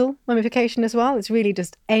accidental mummification as well. It's really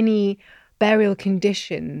just any burial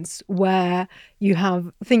conditions where you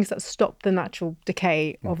have things that stop the natural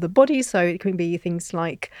decay of the body. So it can be things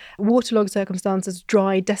like waterlogged circumstances,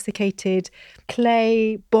 dry, desiccated,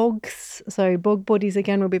 clay, bogs. So bog bodies,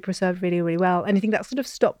 again, will be preserved really, really well. Anything that sort of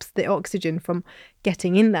stops the oxygen from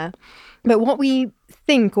getting in there. But what we've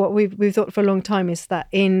thought for a long time is that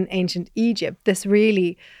in ancient Egypt, this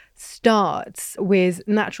really starts with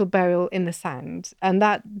natural burial in the sand, and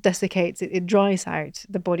that desiccates, it dries out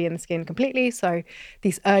the body and the skin completely. So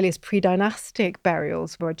these earliest pre-dynastic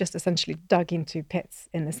burials were just essentially dug into pits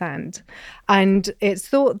in the sand. And it's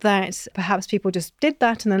thought that perhaps people just did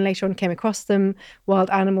that and then later on came across them,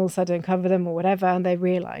 wild animals had to uncover them or whatever, and they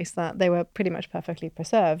realised that they were pretty much perfectly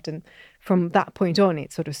preserved. And from that point on,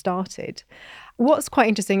 it sort of started. What's quite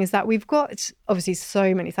interesting is that we've got obviously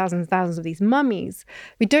so many thousands and thousands of these mummies.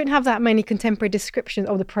 We don't have that many contemporary descriptions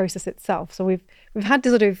of the process itself. So we've had to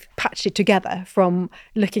sort of patch it together from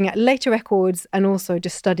looking at later records and also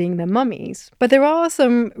just studying the mummies. But there are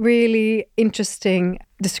some really interesting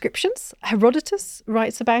descriptions. Herodotus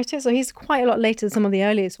writes about it. So he's quite a lot later than some of the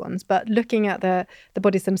earliest ones. But looking at the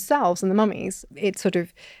bodies themselves and the mummies, it sort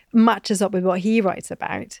of matches up with what he writes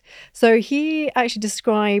about. So he actually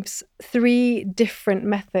describes 3 different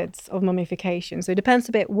methods of mummification. So it depends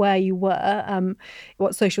a bit where you were,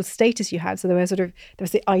 what social status you had. So there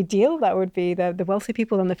was the ideal, that would be the wealthy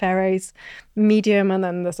people and the pharaohs, medium, and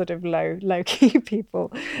then the sort of low-key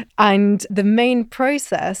people. And the main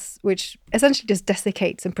process, which essentially just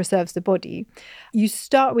desiccates and preserves the body, you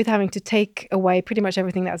start with having to take away pretty much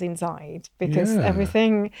everything that's inside, because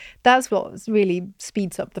everything, that's what really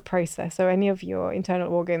speeds up the process. So any of your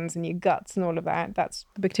internal organs and your guts and all of that, that's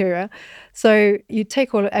the bacteria. So you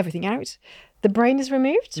take everything out. The brain is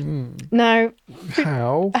removed. Now,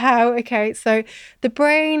 How? Okay, so the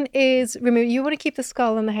brain is removed. You want to keep the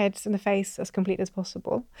skull and the head and the face as complete as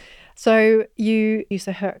possible. So you use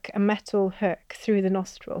a metal hook through the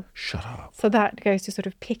nostril. Shut up. So that goes to sort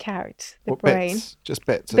of pick out the What brain. bits? Just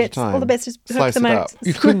bits at a time? All the bits, just hook Slice them it out. up.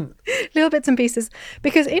 You couldn't... Little bits and pieces.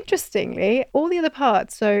 Because interestingly, all the other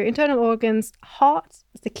parts, so internal organs, heart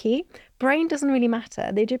is the key. Brain doesn't really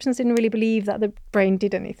matter. The Egyptians didn't really believe that the brain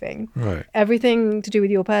did anything. Right. Everything to do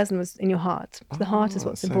with your person was in your heart. So the heart is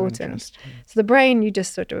what's so important. So the brain, you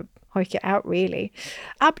just sort of hoik it out, really.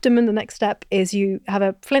 Abdomen, the next step is you have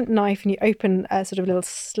a flint knife and you open a sort of little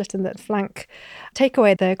slit in the flank, take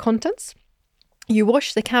away the contents. You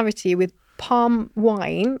wash the cavity with palm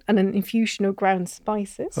wine and an infusion of ground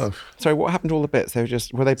spices. Oh. Sorry, what happened to all the bits?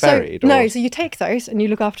 Were they buried? No, so you take those and you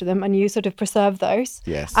look after them and you sort of preserve those.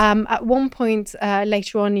 Yes. At one point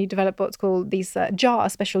later on, you develop what's called these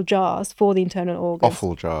special jars for the internal organs.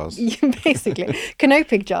 Offal jars. Basically,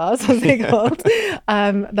 canopic jars, as they're called,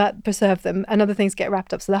 that preserve them. And other things get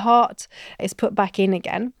wrapped up. So the heart is put back in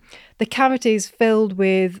again. The cavity is filled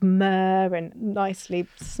with myrrh and nicely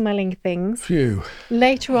smelling things. Phew.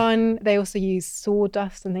 Later on, they also use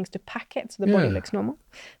sawdust and things to pack it so the body looks normal.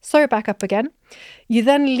 Sew it back up again. You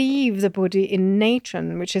then leave the body in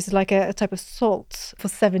natron, which is like a type of salt, for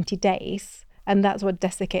 70 days. And that's what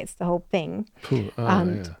desiccates the whole thing.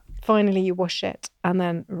 Finally, you wash it and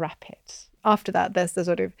then wrap it. After that, there's the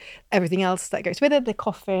sort of everything else that goes with it, the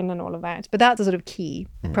coffin and all of that. But that's a sort of key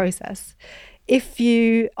process. If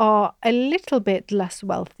you are a little bit less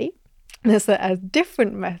wealthy, there's a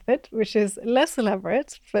different method, which is less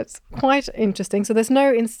elaborate, but quite interesting. So there's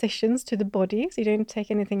no incisions to the body, so you don't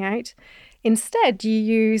take anything out. Instead, you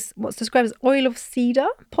use what's described as oil of cedar,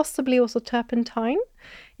 possibly also turpentine,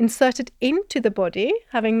 inserted into the body,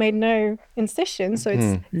 having made no incision. So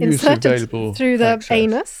it's inserted through the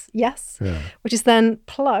anus, which is then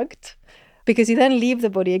plugged, because you then leave the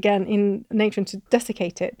body again in natron to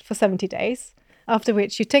desiccate it for 70 days. After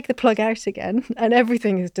which you take the plug out again and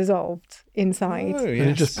everything is dissolved inside. And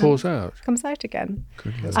it just pours out. Comes out again.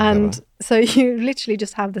 Goodness. And So you literally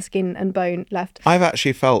just have the skin and bone left. I've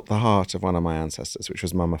actually felt the heart of one of my ancestors, which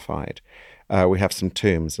was mummified. We have some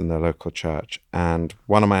tombs in the local church, and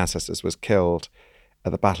one of my ancestors was killed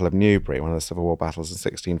at the Battle of Newbury, one of the Civil War battles in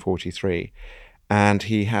 1643. And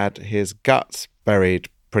he had his guts buried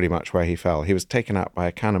pretty much where he fell. He was taken out by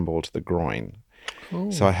a cannonball to the groin.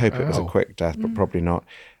 So I hope it was a quick death, but probably not.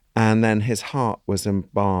 And then his heart was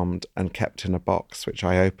embalmed and kept in a box, which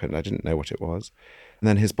I opened. I didn't know what it was. And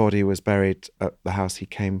then his body was buried at the house he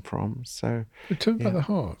came from. So But tell me about the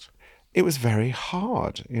heart. it was very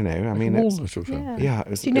hard, you know. I Like mean, a it's, walnut or something. yeah. It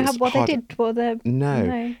was, Do you know it was what hard. they did? What the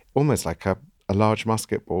No, almost like a large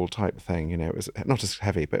musket ball type thing. You know, it was not as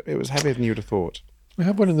heavy, but it was heavier than you'd have thought. We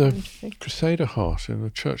have one in the Crusader heart in the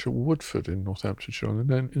church at Woodford in Northamptonshire,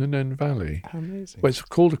 in the Nen Valley. How amazing. Well, it's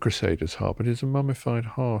called a Crusader's heart, but it's a mummified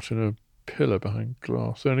heart in a pillar behind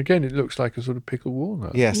glass. And again, it looks like a sort of pickled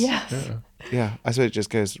walnut. Yes. Yes. Yeah. I suppose it just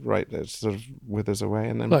goes right there, sort of withers away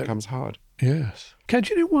and then Like- becomes hard. Yes. Kat,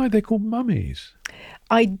 do you know why they're called mummies?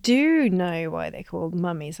 I do know why they're called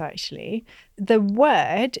mummies, actually. The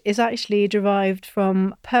word is actually derived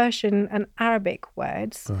from Persian and Arabic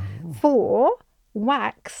words for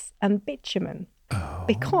wax and bitumen.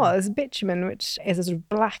 Because bitumen, which is a sort of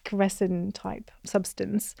black resin type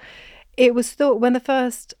substance, it was thought when the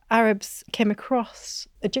first Arabs came across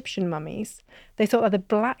Egyptian mummies, they thought that the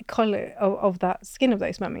black colour of that skin of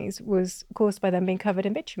those mummies was caused by them being covered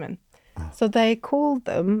in bitumen. So they called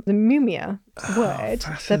them the mumia word, the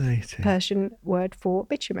fascinating. Persian word for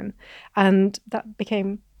bitumen. And that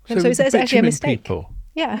became... So it's the actually a bitumen mistake. people.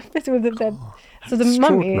 Yeah. So the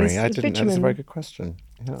mummy Extraordinary. is I didn't know. That's a bitumen. very good question.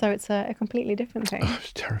 Yeah. So it's a completely different thing. I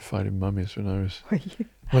was terrified of mummies when I was...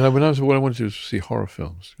 When I wanted to do was see horror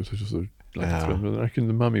films, because I just sort of like them. And I reckon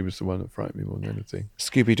the mummy was the one that frightened me more than anything.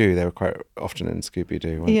 Scooby-Doo, they were quite often in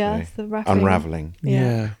Scooby-Doo, weren't Yes, they? the rattling. Unravelling.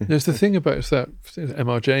 Yeah. There's the thing about, it's that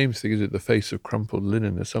M.R. James thing, is it the face of crumpled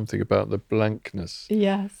linen? There's something about the blankness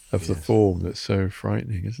Yes. of the form that's so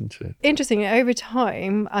frightening, isn't it? Interestingly, over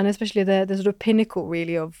time, and especially the sort of pinnacle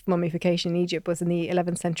really of mummification in Egypt was in the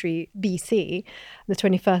 11th century BC, the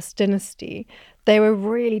 21st dynasty. They were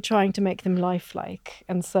really trying to make them lifelike.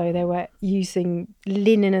 And so they were using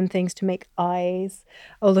linen and things to make eyes.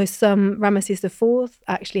 Although some, Ramesses IV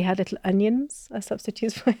actually had little onions as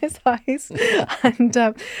substitutes for his eyes. And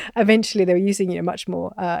eventually they were using much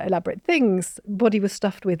more elaborate things. Body was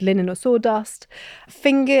stuffed with linen or sawdust.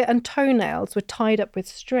 Finger and toenails were tied up with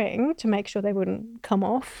string to make sure they wouldn't come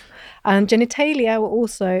off. And genitalia were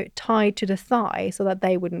also tied to the thigh so that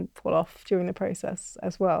they wouldn't fall off during the process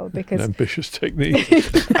as well. Because An ambitious technique.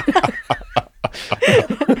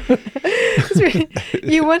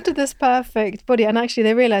 you wanted this perfect body, and actually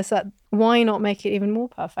they realized that why not make it even more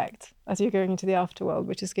perfect as you're going into the afterworld,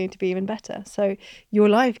 which is going to be even better. So your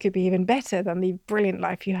life could be even better than the brilliant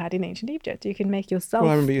life you had in ancient Egypt. You can make yourself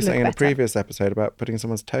Well, I remember you look saying in a better. previous episode about putting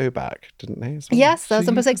someone's toe back, didn't they? Yes, there's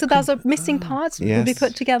some you mistakes. So those are missing parts will be Yes.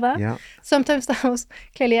 put together. Yeah. Sometimes that was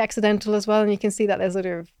clearly accidental as well, and you can see that there's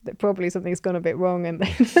that probably something's gone a bit wrong, and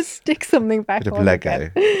they just stick something back Bit of on Lego.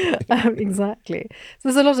 again. Exactly. So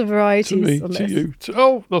there's a lot of To varieties me, on to this.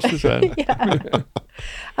 you. Lost his hand. Yeah.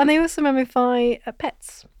 And they also mummify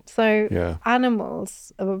pets. So Yeah.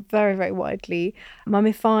 animals are very, very widely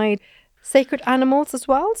mummified. Sacred animals as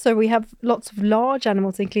well. So we have lots of large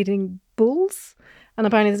animals, including bulls. And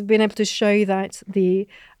apparently they've been able to show that the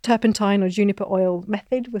turpentine or juniper oil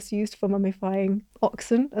method was used for mummifying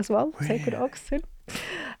oxen as well, sacred oxen.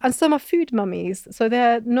 And some are food mummies. So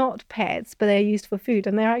they're not pets, but they're used for food.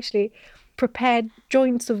 And they're actually prepared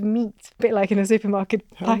joints of meat, a bit like in a supermarket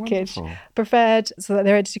package, wonderful. prepared so that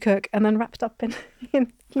they're ready to cook and then wrapped up in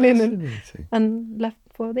linen Fascinating. and left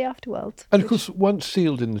for the afterworld. And of course, once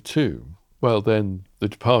sealed in the tomb, well, then the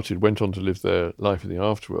departed went on to live their life in the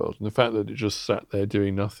afterworld. And the fact that it just sat there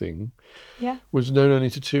doing nothing Yeah. was known only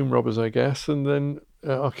to tomb robbers, I guess. And then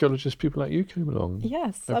archaeologists, people like you, came along.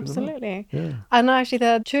 Yes, Opened them up. absolutely. Yeah. And actually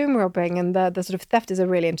the tomb robbing and the sort of theft is a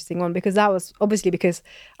really interesting one, because that was obviously because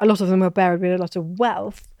a lot of them were buried with a lot of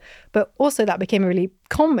wealth, but also that became really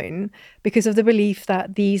common because of the belief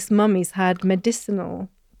that these mummies had medicinal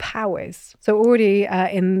powers. So already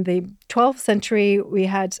in the 12th century, we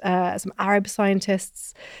had some Arab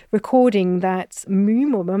scientists recording that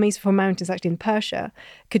mummies from mountains actually in Persia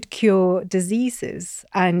could cure diseases.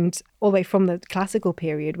 And all the way from the classical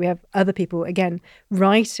period, we have other people, again,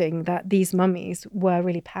 writing that these mummies were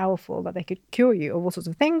really powerful, that they could cure you of all sorts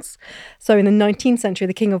of things. So in the 19th century,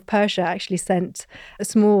 the king of Persia actually sent a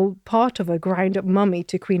small part of a ground up mummy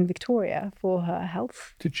to Queen Victoria for her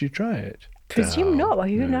health. Did she try it? Presume not. Well,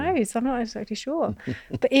 who knows? I'm not exactly sure.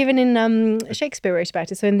 But even in Shakespeare wrote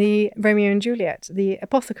about it. So in the Romeo and Juliet, the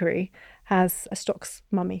apothecary has a Stock's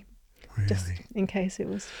mummy. Really? Just in case it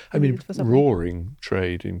was. I mean, for something. roaring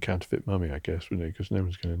trade in counterfeit mummy, I guess, wouldn't it? Because no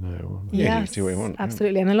one's going to know. Yes, do what you want,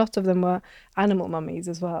 absolutely. And a lot of them were animal mummies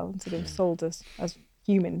as well, sort of sold as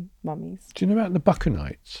human mummies. Do you know about the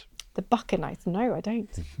Buccanites? The Buccanites? No, I don't.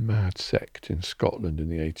 Mad sect in Scotland in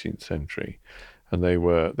the 18th century. And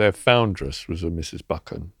their foundress was a Mrs.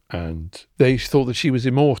 Buchan, and they thought that she was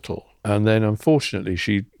immortal. And then, unfortunately,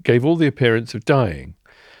 she gave all the appearance of dying.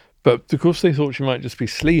 But because they thought she might just be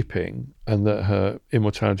sleeping and that her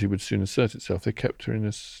immortality would soon assert itself, they kept her in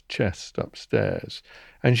a chest upstairs.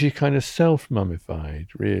 And she kind of self-mummified,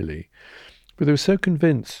 really. But they were so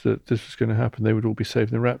convinced that this was going to happen, they would all be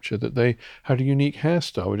saved in the rapture, that they had a unique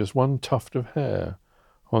hairstyle with just one tuft of hair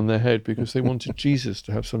on their head because they wanted Jesus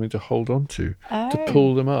to have something to hold on to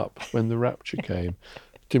pull them up when the rapture came.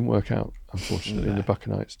 Didn't work out, unfortunately, and the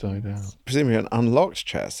Buccanites died out. Presumably an unlocked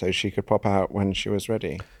chest so she could pop out when she was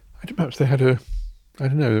ready. I don't know, perhaps they had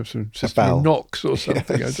there was some system of knocks or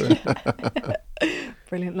something. Yes. I don't know.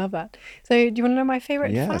 Brilliant, love that. So do you want to know my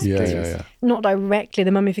favourite fact? Yeah. Not directly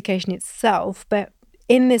the mummification itself, but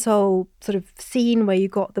in this whole sort of scene where you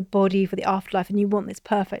got the body for the afterlife and you want this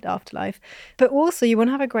perfect afterlife, but also you want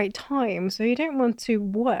to have a great time, so you don't want to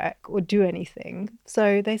work or do anything.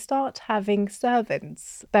 So they start having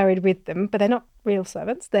servants buried with them, but they're not real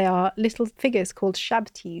servants. They are little figures called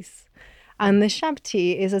Chavvies. And the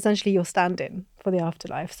Chavvie is essentially your stand-in for the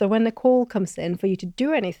afterlife. So when the call comes in for you to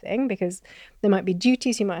do anything, because there might be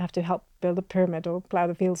duties, you might have to help build a pyramid or plough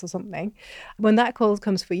the fields or something. When that call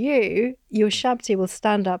comes for you, your Chavvie will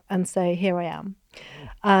stand up and say, "Here I am."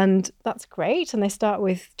 And that's great. And they start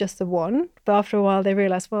with just the one. But after a while, they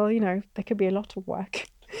realise, well, there could be a lot of work.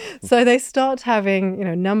 So they start having,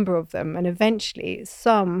 a number of them. And eventually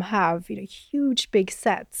some have, huge big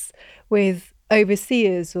sets with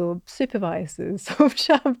overseers or supervisors of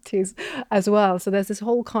Chavvies as well. So there's this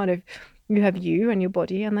whole kind of, you have you and your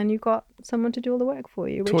body, and then you've got someone to do all the work for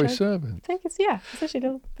you. Toy servants. I think it's actually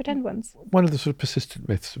little pretend ones. One of the sort of persistent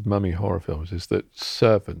myths of mummy horror films is that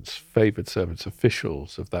favoured servants,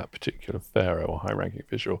 officials of that particular pharaoh or high-ranking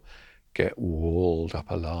official, get walled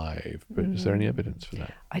up alive. But is there any evidence for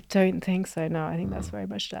that? I don't think so, no. I think that's very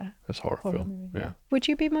much there. That's horror film, movie, yeah. Would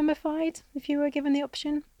you be mummified if you were given the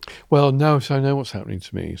option? Well, no, so I know what's happening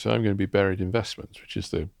to me. So I'm going to be buried in vestments, which is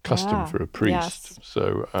the custom for a priest. Yes.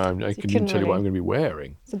 So I can even tell you what I'm going to be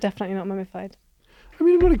wearing. So definitely not mummified. I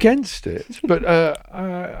mean, I'm not against it, but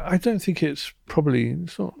I don't think it's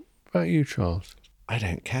not about you, Charles. I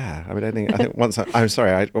don't care. I think once I'm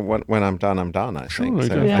sorry. When I'm done, I'm done. I think. Sure,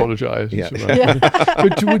 don't apologise. Yeah.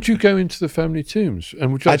 But would you go into the family tombs?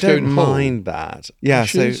 And would you I like to go don't in mind that. Yeah,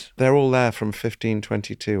 ashes? so they're all there from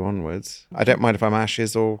 1522 onwards. I don't mind if I'm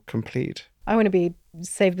ashes or complete. I want to be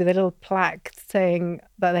saved with a little plaque saying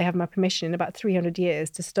that they have my permission in about 300 years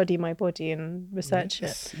to study my body and research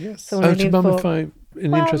it. Yes. So when I to live mummify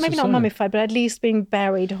in the interest maybe of not science. mummified, but at least being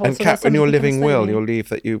buried. And Kat, in your living will, you'll leave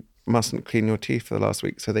that you mustn't clean your teeth for the last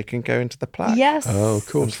week so they can go into the plaque. Yes. Oh, of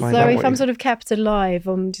course. So if I'm sort of kept alive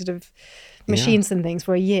on sort of machines and things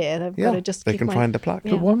for a year, they've got to just they can find the plaque.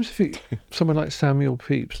 Yeah. But what was if someone like Samuel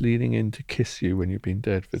Pepys leaning in to kiss you when you've been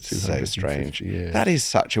dead for 250 So strange. years? That is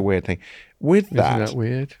such a weird thing. With Isn't that, that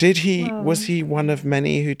weird? Was he one of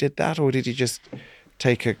many who did that, or did he just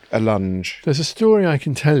take a lunge? There's a story I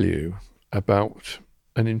can tell you about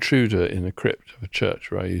an intruder in the crypt of a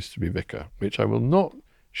church where I used to be vicar, which I will not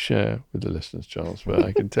share with the listeners, Charles, but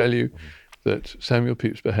I can tell you that Samuel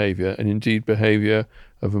Pepys' behaviour, and indeed behaviour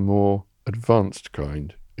of a more advanced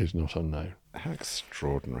kind, is not unknown. How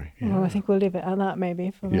extraordinary. Well, I think we'll leave it at that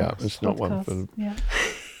maybe. For it's not one for... Yeah.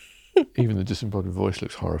 Even the disembodied voice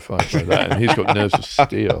looks horrified by that, and he's got nerves of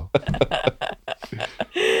steel.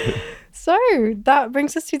 So that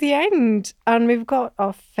brings us to the end, and we've got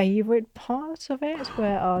our favourite part of it,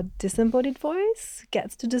 where our disembodied voice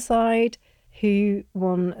gets to decide who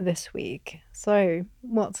won this week. So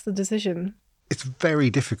what's the decision? It's very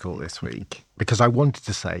difficult this week because I wanted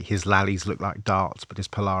to say his lallies look like darts, but his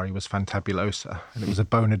Polari was Fantabulosa, and it was a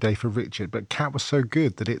boner day for Richard. But Cat was so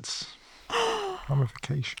good that it's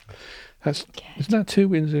mummification. Isn't that 2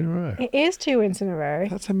 wins in a row? It is 2 wins in a row.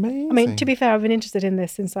 That's amazing. I mean, to be fair, I've been interested in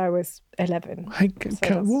this since I was 11. Hey,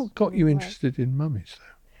 Kat, what got you interested in mummies, though?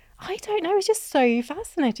 I don't know. It's just so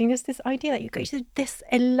fascinating. Just this idea that you go to this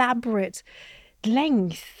elaborate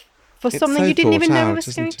length for It's something so you didn't even thought know out,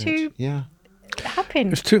 was going isn't to it? happen. It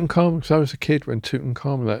was Tutankhamun, because I was a kid when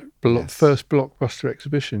Tutankhamun, that first blockbuster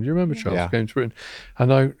exhibition. Do you remember, Charles, Yeah. going to Britain?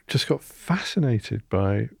 And I just got fascinated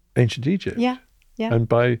by ancient Egypt. Yeah. And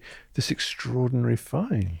by this extraordinary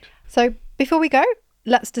find. So before we go,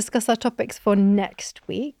 let's discuss our topics for next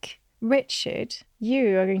week. Richard,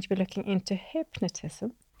 you are going to be looking into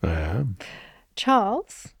hypnotism. I am.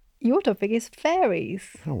 Charles, your topic is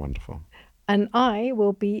fairies. How wonderful. And I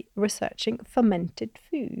will be researching fermented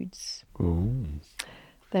foods. Ooh.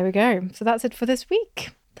 There we go. So that's it for this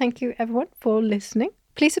week. Thank you, everyone, for listening.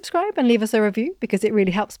 Please subscribe and leave us a review because it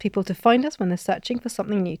really helps people to find us when they're searching for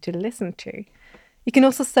something new to listen to. You can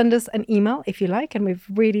also send us an email if you like, and we've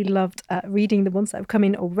really loved reading the ones that have come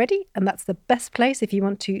in already, and that's the best place if you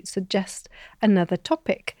want to suggest another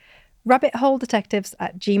topic.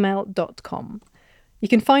 rabbitholedetectives@gmail.com. You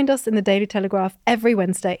can find us in the Daily Telegraph every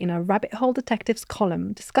Wednesday in our Rabbit Hole Detectives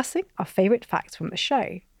column discussing our favourite facts from the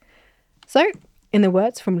show. So, in the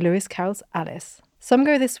words from Lewis Carroll's Alice, some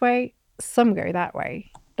go this way, some go that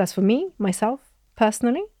way. As for me, myself,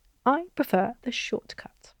 personally, I prefer the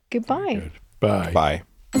shortcut. Goodbye. Bye. Bye.